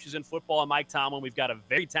head coaches in football in Mike Tomlin. We've got a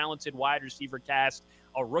very talented wide receiver cast,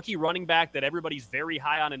 a rookie running back that everybody's very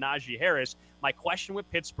high on in Najee Harris. My question with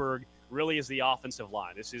Pittsburgh really is the offensive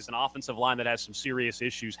line. This is an offensive line that has some serious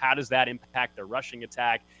issues. How does that impact their rushing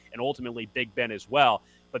attack and ultimately Big Ben as well?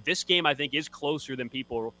 But this game, I think, is closer than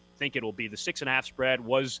people think it will be. The 6.5 spread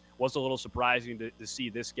was a little surprising to see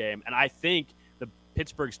this game. And I think the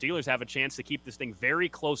Pittsburgh Steelers have a chance to keep this thing very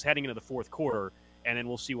close heading into the fourth quarter, and then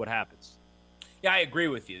we'll see what happens. Yeah, I agree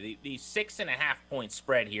with you. The 6.5-point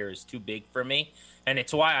spread here is too big for me, and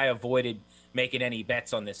it's why I avoided making any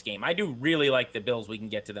bets on this game. I do really like the Bills. We can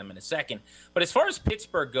get to them in a second. But as far as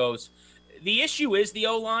Pittsburgh goes, the issue is the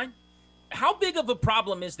O-line. How big of a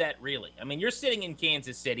problem is that really? I mean, you're sitting in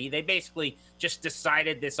Kansas City. They basically just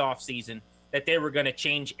decided this offseason that they were going to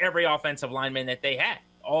change every offensive lineman that they had.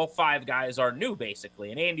 All 5 guys are new,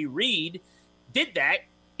 basically. And Andy Reid did that.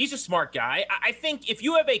 He's a smart guy. I think if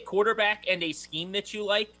you have a quarterback and a scheme that you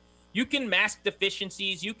like, you can mask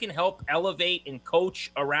deficiencies. You can help elevate and coach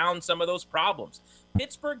around some of those problems.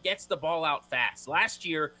 Pittsburgh gets the ball out fast. Last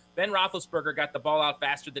year, Ben Roethlisberger got the ball out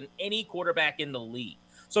faster than any quarterback in the league.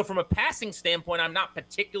 So from a passing standpoint, I'm not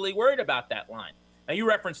particularly worried about that line. Now, you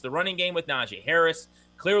referenced the running game with Najee Harris.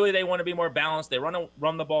 Clearly, they want to be more balanced. They run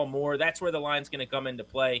the ball more. That's where the line's going to come into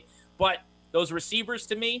play. But those receivers,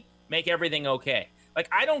 to me, make everything okay. Like,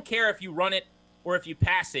 I don't care if you run it or if you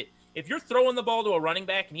pass it. If you're throwing the ball to a running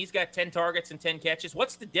back and he's got 10 targets and 10 catches,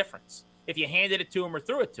 what's the difference if you handed it to him or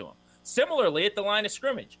threw it to him? Similarly, at the line of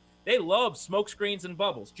scrimmage, they love smoke screens and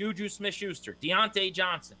bubbles. Juju Smith-Schuster, Deontay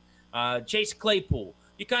Johnson, Chase Claypool.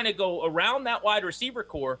 You kind of go around that wide receiver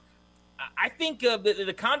core. I think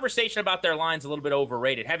the conversation about their line's a little bit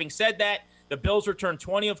overrated. Having said that, the Bills returned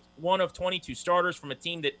 21 of 22 starters from a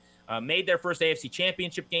team that made their first AFC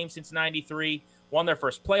Championship game since 93, won their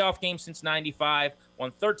first playoff game since 95,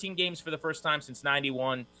 won 13 games for the first time since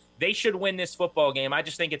 91. They should win this football game. I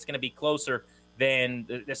just think it's going to be closer than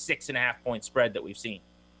the 6.5-point spread that we've seen.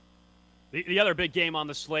 The other big game on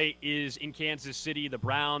the slate is in Kansas City. The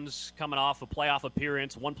Browns coming off a playoff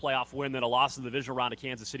appearance, one playoff win, then a loss in the divisional round to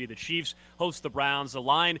Kansas City. The Chiefs host the Browns. The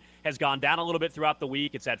line has gone down a little bit throughout the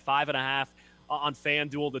week. It's at 5.5 on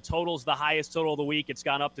FanDuel. The total's the highest total of the week. It's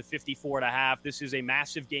gone up to 54.5. This is a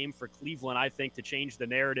massive game for Cleveland, I think, to change the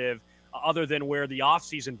narrative other than where the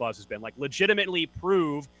offseason buzz has been. Like, legitimately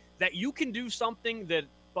prove that you can do something that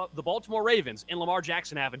the Baltimore Ravens and Lamar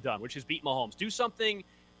Jackson haven't done, which is beat Mahomes. Do something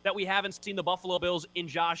that we haven't seen the Buffalo Bills in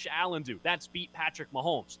Josh Allen do. That's beat Patrick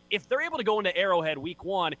Mahomes. If they're able to go into Arrowhead week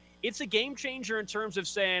one, it's a game changer in terms of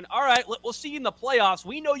saying, all right, we'll see you in the playoffs.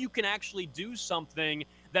 We know you can actually do something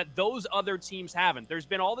that those other teams haven't. There's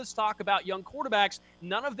been all this talk about young quarterbacks.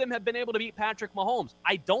 None of them have been able to beat Patrick Mahomes.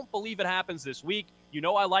 I don't believe it happens this week. You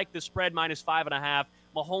know I like the spread minus 5.5.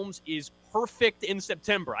 Mahomes is perfect in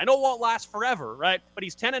September. I know it won't last forever, right? But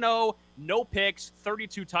he's 10-0, no picks,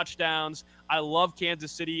 32 touchdowns. I love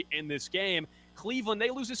Kansas City in this game. Cleveland, they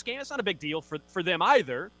lose this game. It's not a big deal for them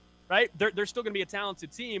either, right? They're still going to be a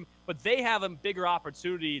talented team, but they have a bigger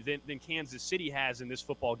opportunity than Kansas City has in this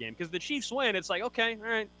football game. Because the Chiefs win, it's like, okay, all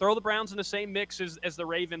right, throw the Browns in the same mix as the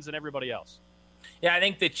Ravens and everybody else. Yeah, I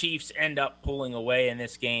think the Chiefs end up pulling away in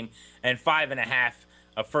this game, and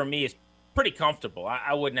 5.5 for me is pretty comfortable.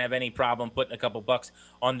 I wouldn't have any problem putting a couple bucks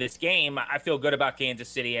on this game. I feel good about Kansas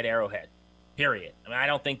City at Arrowhead. period. I mean, I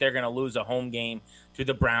don't think they're going to lose a home game to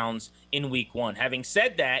the Browns in week 1. Having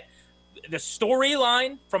said that, the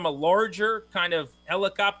storyline from a larger kind of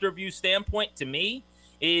helicopter view standpoint to me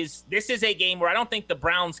is this is a game where I don't think the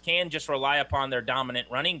Browns can just rely upon their dominant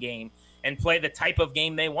running game and play the type of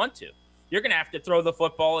game they want to. You're going to have to throw the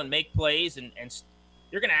football and make plays, and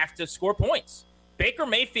you're going to have to score points. Baker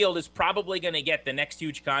Mayfield is probably going to get the next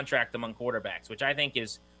huge contract among quarterbacks, which I think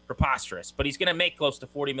is preposterous, but he's going to make close to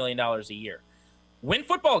 $40 million a year. Win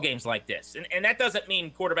football games like this, and that doesn't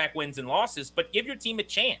mean quarterback wins and losses, but give your team a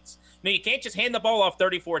chance. You can't just hand the ball off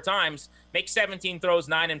 34 times, make 17 throws,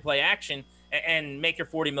 9 in play action, and make your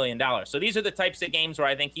 $40 million. So these are the types of games where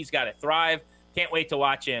I think he's got to thrive. Can't wait to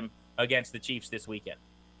watch him against the Chiefs this weekend.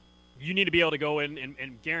 You need to be able to go in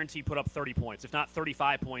and guarantee put up 30 points, if not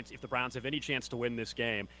 35 points, if the Browns have any chance to win this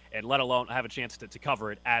game, and let alone have a chance to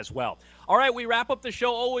cover it as well. All right, we wrap up the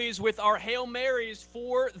show always with our Hail Marys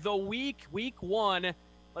for the week 1.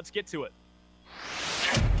 Let's get to it.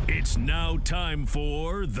 It's now time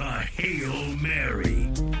for the Hail Mary.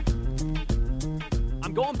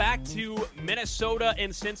 I'm going back to Minnesota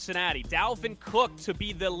and Cincinnati. Dalvin Cook to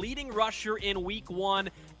be the leading rusher in week 1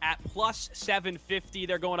 at plus 750.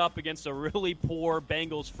 They're going up against a really poor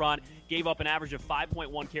Bengals front. Gave up an average of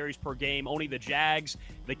 5.1 carries per game. Only the Jags,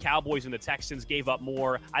 the Cowboys, and the Texans gave up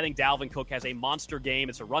more. I think Dalvin Cook has a monster game.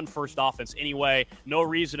 It's a run-first offense anyway. No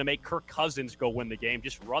reason to make Kirk Cousins go win the game.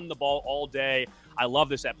 Just run the ball all day. I love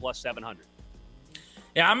this at plus 700.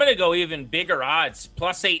 Yeah, I'm going to go even bigger odds,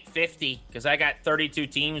 plus 850, because I got 32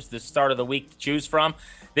 teams the start of the week to choose from.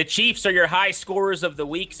 The Chiefs are your high scorers of the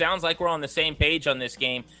week. Sounds like we're on the same page on this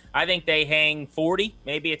game. I think they hang 40.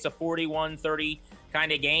 Maybe it's a 41-30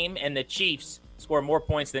 kind of game, and the Chiefs score more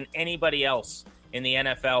points than anybody else in the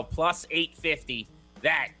NFL. Plus 850.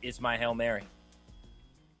 That is my Hail Mary.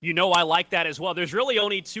 You know I like that as well. There's really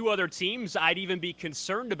only 2 other teams I'd even be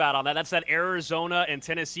concerned about on that. That's that Arizona and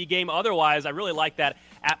Tennessee game. Otherwise, I really like that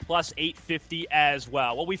at plus 850 as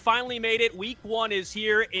well. Well, we finally made it. Week 1 is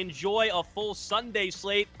here. Enjoy a full Sunday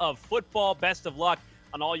slate of football. Best of luck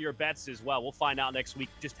on all your bets as well. We'll find out next week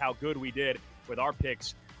just how good we did with our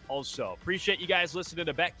picks also. Appreciate you guys listening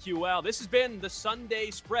to BetQL. This has been the Sunday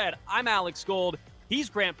Spread. I'm Alex Gold. He's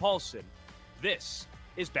Grant Paulson. This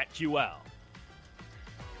is BetQL.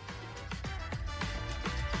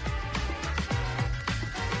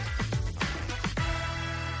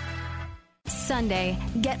 Sunday,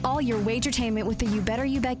 get all your wagertainment with the You Better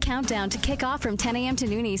You Bet countdown to kick off from 10 a.m. to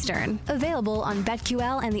noon Eastern. Available on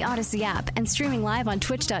BetQL and the Odyssey app and streaming live on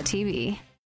twitch.tv.